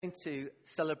Going to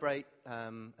celebrate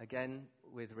again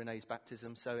with Renee's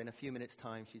baptism. So in a few minutes'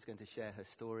 time, she's going to share her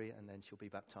story and then she'll be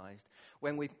baptized.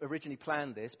 When we originally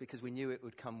planned this, because we knew it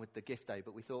would come with the gift day,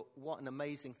 but we thought, what an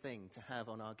amazing thing to have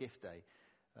on our gift day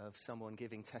of someone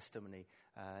giving testimony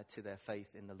to their faith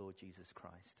in the Lord Jesus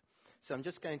Christ. So I'm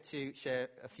just going to share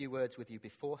a few words with you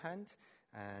beforehand,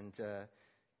 and I'm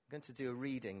going to do a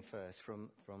reading first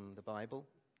from the Bible.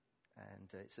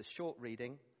 And it's a short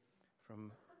reading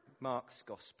from Mark's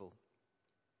Gospel.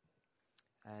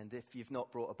 And if you've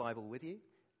not brought a Bible with you,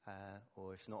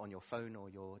 or if it's not on your phone or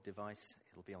your device,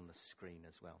 it'll be on the screen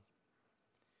as well.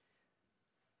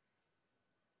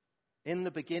 In the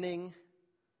beginning,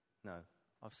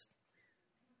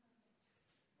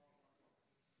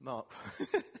 Mark.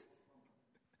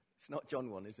 It's not John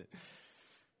 1, is it?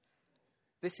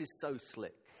 This is so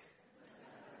slick.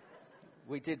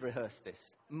 We did rehearse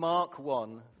this. Mark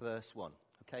 1, verse 1,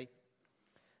 okay?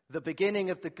 The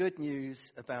beginning of the good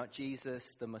news about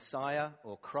Jesus, the Messiah,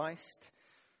 or Christ,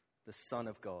 the Son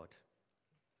of God.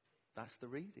 That's the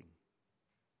reading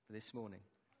for this morning.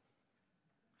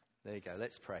 There you go,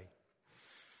 let's pray.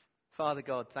 Father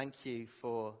God, thank you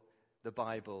for the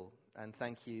Bible, and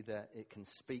thank you that it can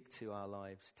speak to our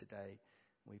lives today.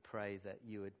 We pray that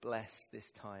you would bless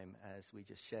this time as we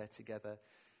just share together,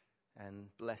 and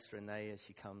bless Renee as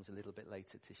she comes a little bit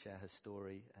later to share her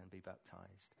story and be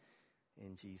baptized.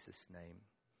 In Jesus' name,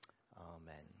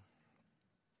 amen.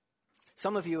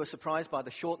 Some of you are surprised by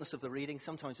the shortness of the reading.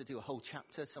 Sometimes I do a whole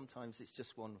chapter, sometimes it's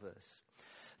just one verse.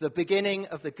 The beginning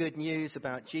of the good news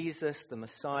about Jesus, the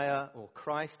Messiah, or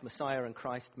Christ. Messiah and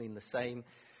Christ mean the same,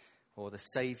 or the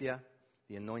Savior,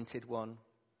 the Anointed One.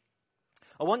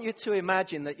 I want you to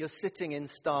imagine that you're sitting in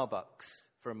Starbucks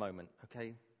for a moment,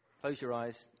 okay? Close your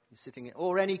eyes. You're sitting in,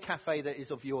 or any cafe that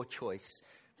is of your choice.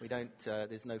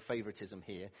 There's no favoritism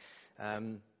here.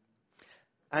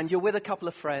 And you're with a couple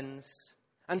of friends,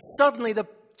 and suddenly the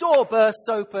door bursts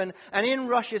open, and in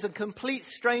rushes a complete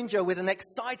stranger with an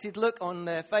excited look on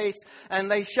their face,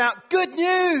 and they shout, "Good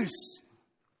news!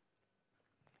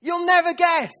 You'll never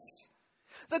guess!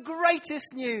 The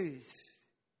greatest news!"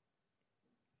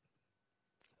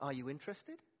 Are you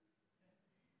interested?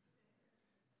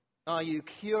 Are you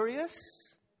curious?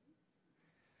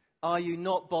 Are you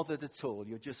not bothered at all?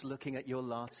 You're just looking at your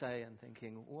latte and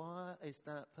thinking, what is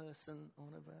that person on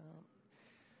about?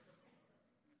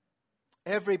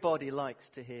 Everybody likes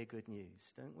to hear good news,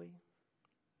 don't we?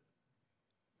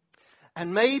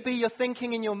 And maybe you're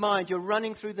thinking in your mind, you're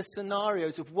running through the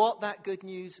scenarios of what that good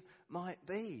news might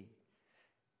be.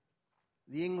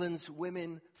 The England's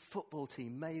women football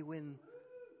team may win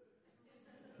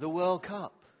the World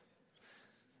Cup.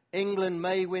 England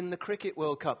may win the Cricket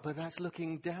World Cup, but that's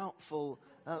looking doubtful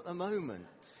at the moment.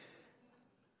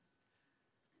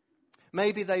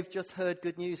 Maybe they've just heard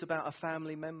good news about a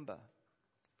family member.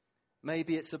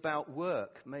 Maybe it's about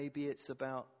work. Maybe it's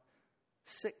about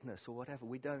sickness or whatever.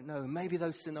 We don't know. Maybe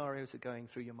those scenarios are going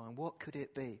through your mind. What could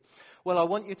it be? Well, I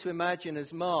want you to imagine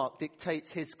as Mark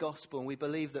dictates his gospel, and we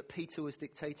believe that Peter was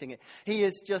dictating it. He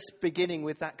is just beginning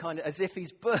with that kind of, as if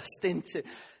he's burst into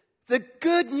the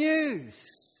good news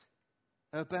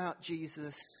about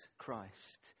Jesus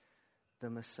Christ, the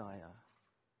Messiah,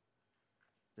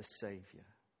 the Savior.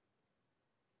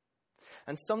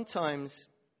 And sometimes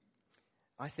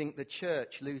I think the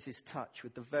church loses touch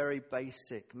with the very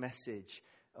basic message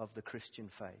of the Christian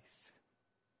faith.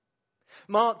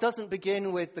 Mark doesn't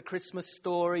begin with the Christmas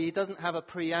story. He doesn't have a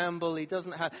preamble.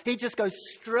 He just goes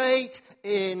straight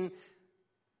in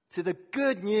to the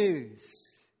good news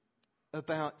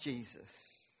about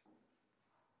Jesus.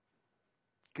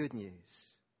 Good news.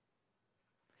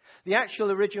 The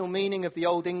actual original meaning of the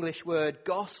Old English word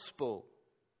gospel.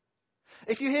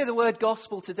 If you hear the word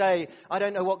gospel today, I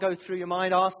don't know what goes through your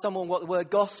mind. Ask someone what the word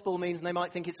gospel means and they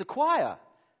might think it's a choir.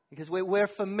 Because we're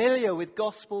familiar with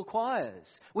gospel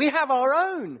choirs. We have our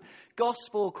own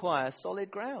gospel choir,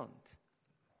 Solid Ground.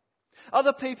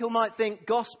 Other people might think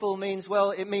gospel means,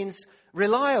 well, it means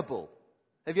reliable.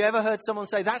 Have you ever heard someone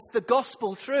say, that's the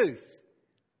gospel truth?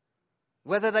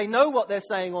 Whether they know what they're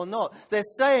saying or not, they're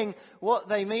saying what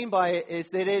they mean by it is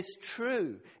that it is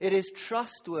true. It is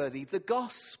trustworthy, the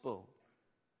gospel.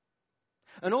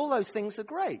 And all those things are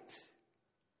great.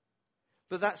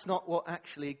 But that's not what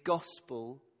actually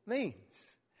gospel means.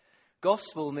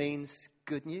 Gospel means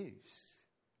good news.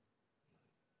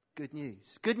 Good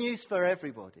news. Good news for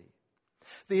everybody.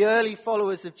 The early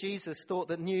followers of Jesus thought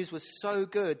that news was so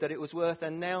good that it was worth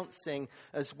announcing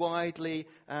as widely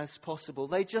as possible.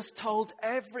 They just told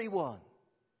everyone.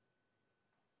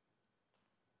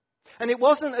 And it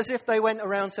wasn't as if they went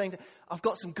around saying, I've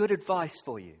got some good advice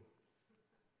for you.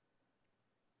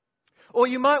 Or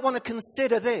you might want to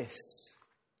consider this.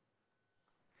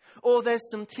 Or there's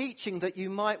some teaching that you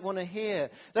might want to hear.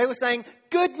 They were saying,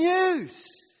 good news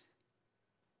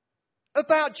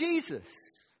about Jesus.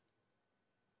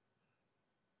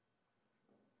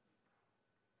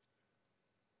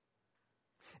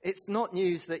 It's not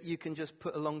news that you can just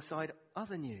put alongside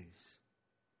other news.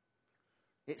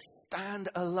 It's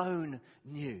stand-alone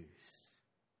news.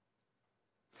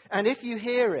 And if you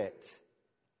hear it,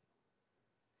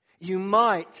 you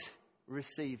might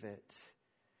receive it.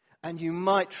 And you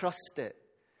might trust it.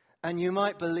 And you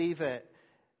might believe it.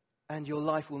 And your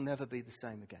life will never be the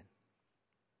same again.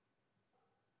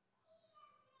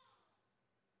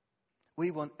 We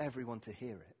want everyone to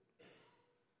hear it.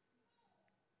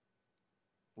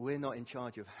 We're not in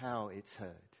charge of how it's heard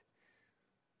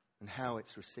and how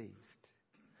it's received.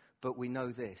 But we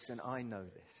know this, and I know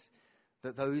this,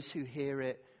 that those who hear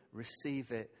it,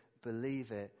 receive it,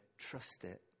 believe it, trust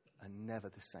it, are never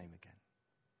the same again.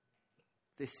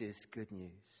 This is good news.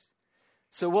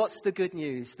 So what's the good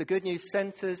news? The good news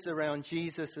centers around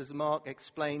Jesus, as Mark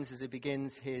explains as he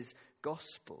begins his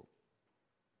gospel.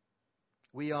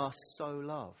 We are so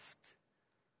loved.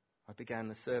 I began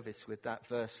the service with that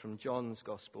verse from John's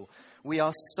Gospel. We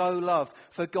are so loved,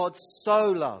 for God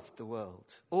so loved the world,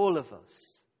 all of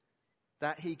us,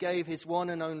 that he gave his one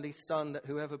and only Son, that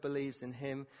whoever believes in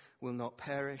him will not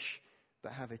perish,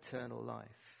 but have eternal life.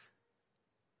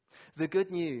 The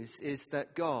good news is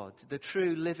that God, the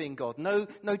true living God, no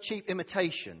cheap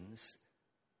imitations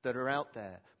that are out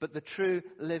there, but the true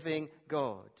living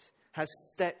God has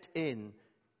stepped in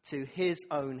to his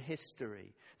own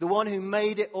history. The one who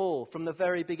made it all from the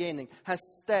very beginning has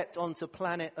stepped onto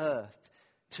planet Earth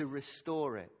to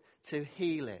restore it, to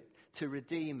heal it, to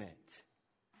redeem it.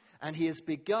 And he has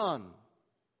begun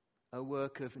a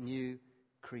work of new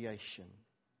creation.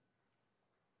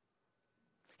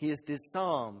 He has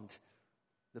disarmed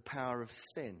the power of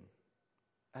sin.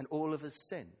 And all of us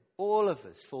sin. All of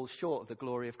us fall short of the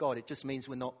glory of God. It just means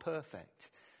we're not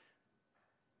perfect.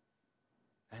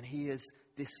 And he has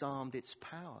disarmed its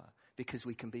power because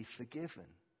we can be forgiven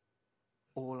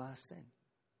all our sin.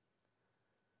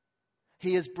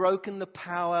 He has broken the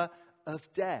power of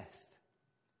death.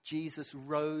 Jesus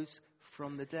rose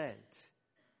from the dead.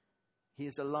 He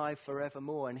is alive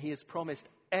forevermore, and he has promised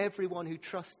everyone who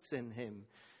trusts in him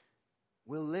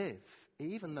will live,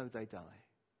 even though they die.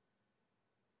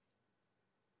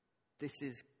 This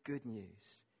is good news.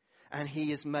 And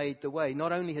he has made the way.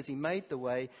 Not only has he made the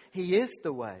way, he is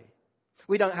the way.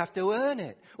 We don't have to earn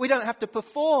it. We don't have to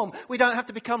perform. We don't have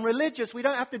to become religious. We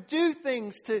don't have to do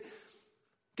things to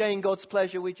gain God's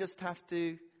pleasure. We just have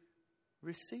to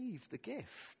receive the gift,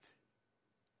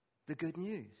 the good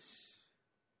news.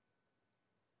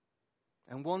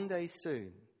 And one day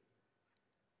soon,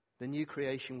 the new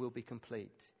creation will be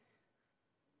complete.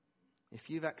 If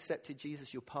you've accepted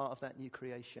Jesus, you're part of that new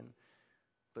creation.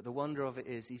 But the wonder of it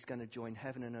is he's going to join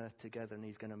heaven and earth together, and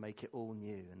he's going to make it all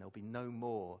new. And there'll be no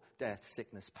more death,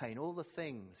 sickness, pain, all the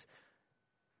things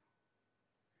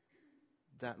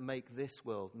that make this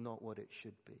world not what it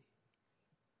should be.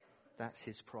 That's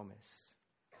his promise.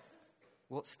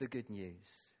 What's the good news?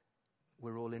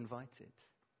 We're all invited.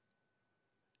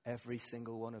 Every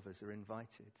single one of us are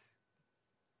invited.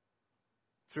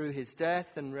 Through his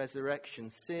death and resurrection,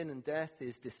 sin and death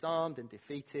is disarmed and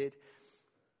defeated.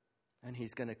 And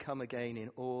he's going to come again in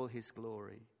all his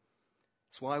glory.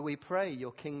 That's why we pray,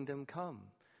 your kingdom come.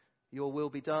 Your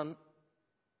will be done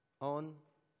on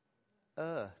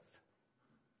earth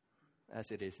as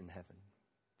it is in heaven.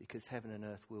 Because heaven and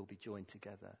earth will be joined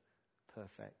together.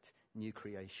 Perfect. New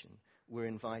creation. We're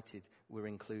invited. We're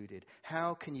included.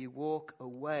 How can you walk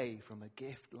away from a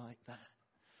gift like that?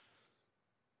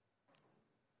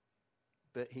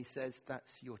 But he says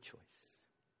that's your choice.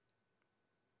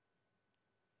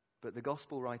 But the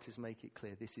gospel writers make it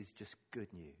clear this is just good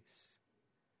news.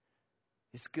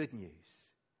 It's good news.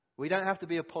 We don't have to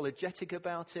be apologetic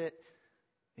about it.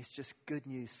 It's just good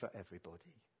news for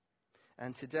everybody.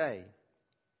 And today,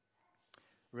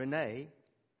 Renee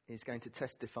is going to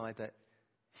testify that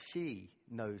she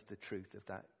knows the truth of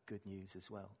that good news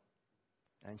as well.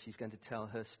 And she's going to tell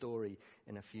her story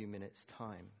in a few minutes'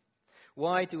 time.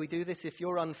 Why do we do this? If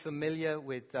you're unfamiliar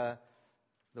with the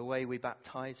way we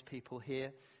baptize people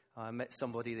here, I met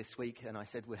somebody this week and I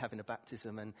said we're having a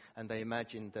baptism, and they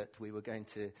imagined that we were going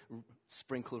to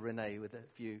sprinkle Renee with a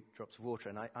few drops of water.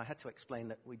 And I had to explain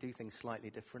that we do things slightly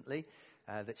differently,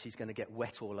 that she's going to get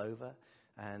wet all over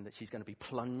and that she's going to be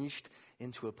plunged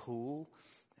into a pool.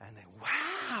 And they,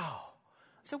 wow!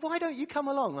 So why don't you come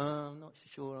along? I'm not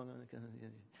sure.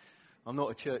 I'm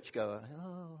not a churchgoer.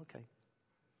 Oh, okay.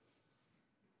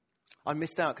 I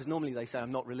missed out because normally they say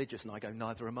I'm not religious, and I go,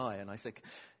 neither am I. And I said,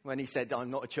 when he said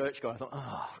I'm not a church guy, I thought,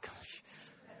 oh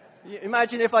gosh.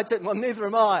 Imagine if I'd said, well, neither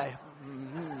am I.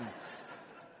 Mm-hmm.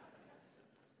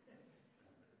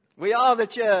 We are the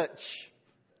church.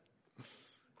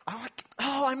 Oh,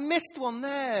 I missed one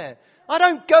there. I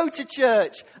don't go to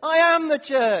church. I am the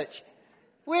church.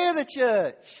 We're the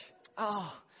church.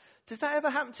 Oh, does that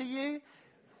ever happen to you?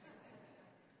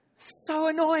 So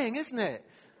annoying, isn't it?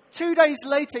 2 days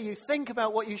later, you think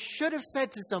about what you should have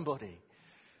said to somebody.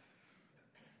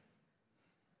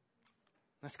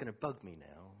 That's going to bug me now.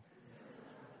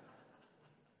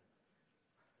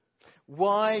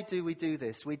 Why do we do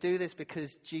this? We do this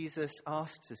because Jesus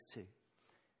asks us to.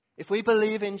 If we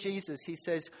believe in Jesus, he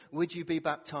says, would you be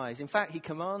baptized? In fact, he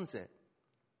commands it.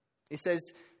 He says,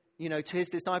 to his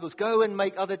disciples, go and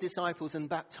make other disciples and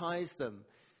baptize them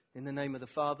in the name of the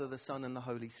Father, the Son, and the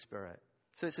Holy Spirit.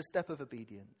 So it's a step of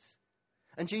obedience.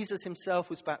 And Jesus himself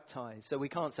was baptized. So we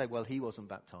can't say, well, he wasn't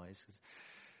baptized.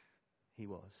 He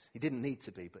was. He didn't need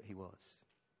to be, but he was.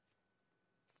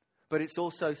 But it's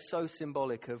also so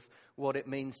symbolic of what it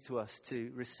means to us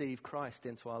to receive Christ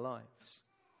into our lives.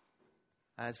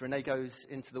 As Renee goes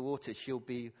into the water, she'll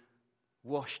be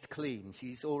washed clean.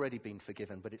 She's already been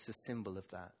forgiven, but it's a symbol of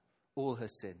that. All her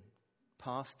sin,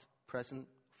 past, present,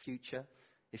 future.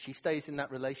 If she stays in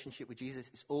that relationship with Jesus,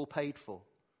 it's all paid for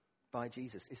by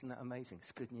Jesus. Isn't that amazing?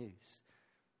 It's good news.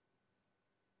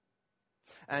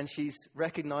 And she's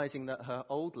recognizing that her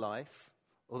old life,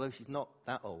 although she's not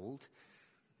that old,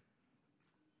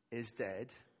 is dead,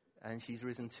 and she's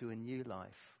risen to a new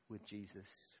life with Jesus.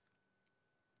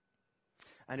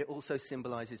 And it also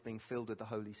symbolizes being filled with the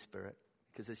Holy Spirit,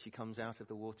 because as she comes out of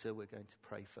the water, we're going to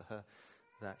pray for her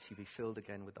that she be filled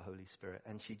again with the Holy Spirit.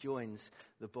 And she joins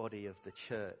the body of the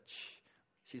church.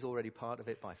 She's already part of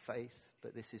it by faith,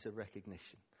 but this is a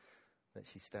recognition that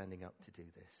she's standing up to do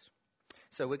this.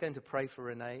 So we're going to pray for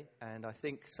Renee, and I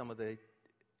think some of the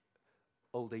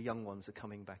older young ones are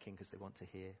coming back in because they want to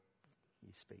hear you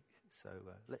speak. So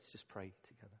let's just pray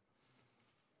together.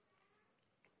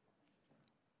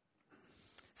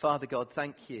 Father God,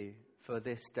 thank you for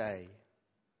this day.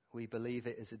 We believe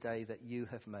it is a day that you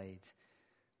have made,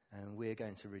 and we're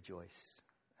going to rejoice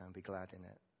and be glad in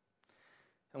it.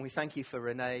 And we thank you for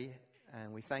Renee,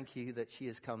 and we thank you that she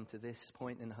has come to this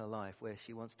point in her life where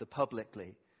she wants to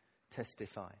publicly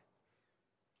testify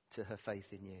to her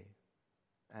faith in you.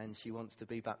 And she wants to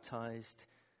be baptized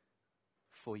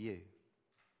for you.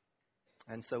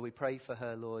 And so we pray for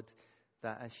her, Lord,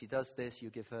 that as she does this, you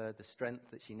give her the strength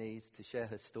that she needs to share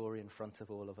her story in front of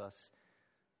all of us,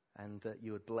 and that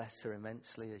you would bless her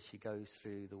immensely as she goes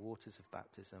through the waters of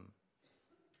baptism.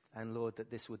 And Lord,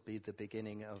 that this would be the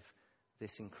beginning of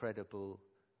this incredible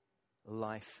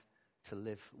life to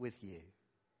live with you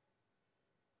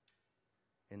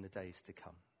in the days to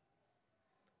come.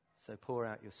 So pour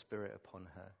out your Spirit upon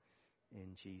her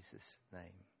in Jesus'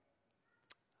 name.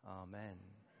 Amen.